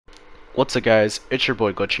What's up guys, it's your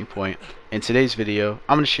boy Glitchingpoint. In today's video,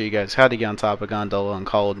 I'm going to show you guys how to get on top of Gondola on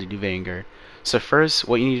Call of Duty Vanguard. So first,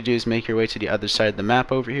 what you need to do is make your way to the other side of the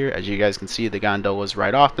map over here. As you guys can see, the gondola is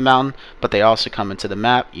right off the mountain, but they also come into the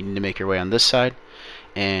map. You need to make your way on this side.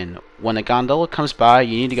 And when a gondola comes by,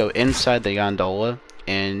 you need to go inside the gondola,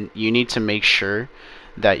 and you need to make sure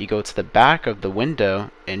that you go to the back of the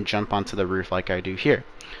window and jump onto the roof like I do here.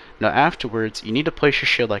 Now afterwards, you need to place your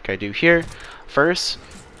shield like I do here first.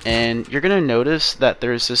 And you're going to notice that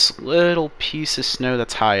there's this little piece of snow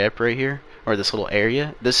that's high up right here, or this little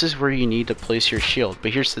area. This is where you need to place your shield.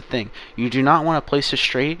 But here's the thing, you do not want to place it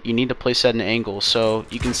straight, you need to place it at an angle. So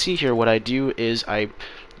you can see here what I do is I'm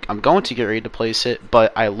going to get ready to place it,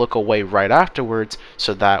 but I look away right afterwards,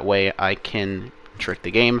 so that way I can trick the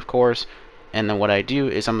game, of course. And then what I do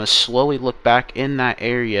is I'm going to slowly look back in that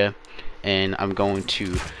area, and I'm going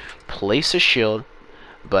to place a shield.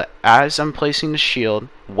 But as I'm placing the shield,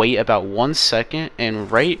 wait about 1 second,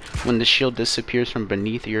 and right when the shield disappears from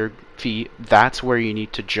beneath your feet, that's where you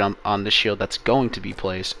need to jump on the shield that's going to be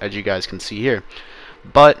placed, as you guys can see here.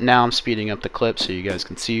 But now I'm speeding up the clip so you guys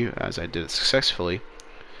can see as I did it successfully.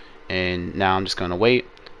 And now I'm just going to wait.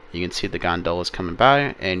 You can see the gondola is coming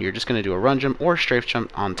by, and you're just going to do a run jump or strafe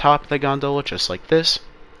jump on top of the gondola just like this.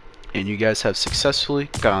 And you guys have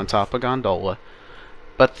successfully got on top of gondola.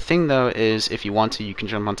 But the thing though is, if you want to, you can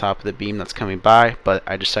jump on top of the beam that's coming by, but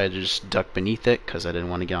I decided to just duck beneath it because I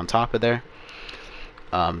didn't want to get on top of there.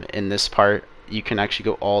 In this part, you can actually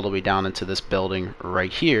go all the way down into this building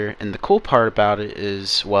right here, and the cool part about it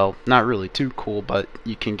is, well, not really too cool, but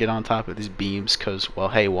you can get on top of these beams because, well,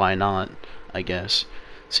 hey, why not, I guess.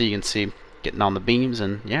 So you can see getting on the beams,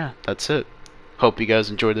 and yeah, that's it. Hope you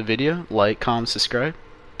guys enjoyed the video. Like, comment, subscribe.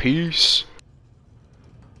 Peace.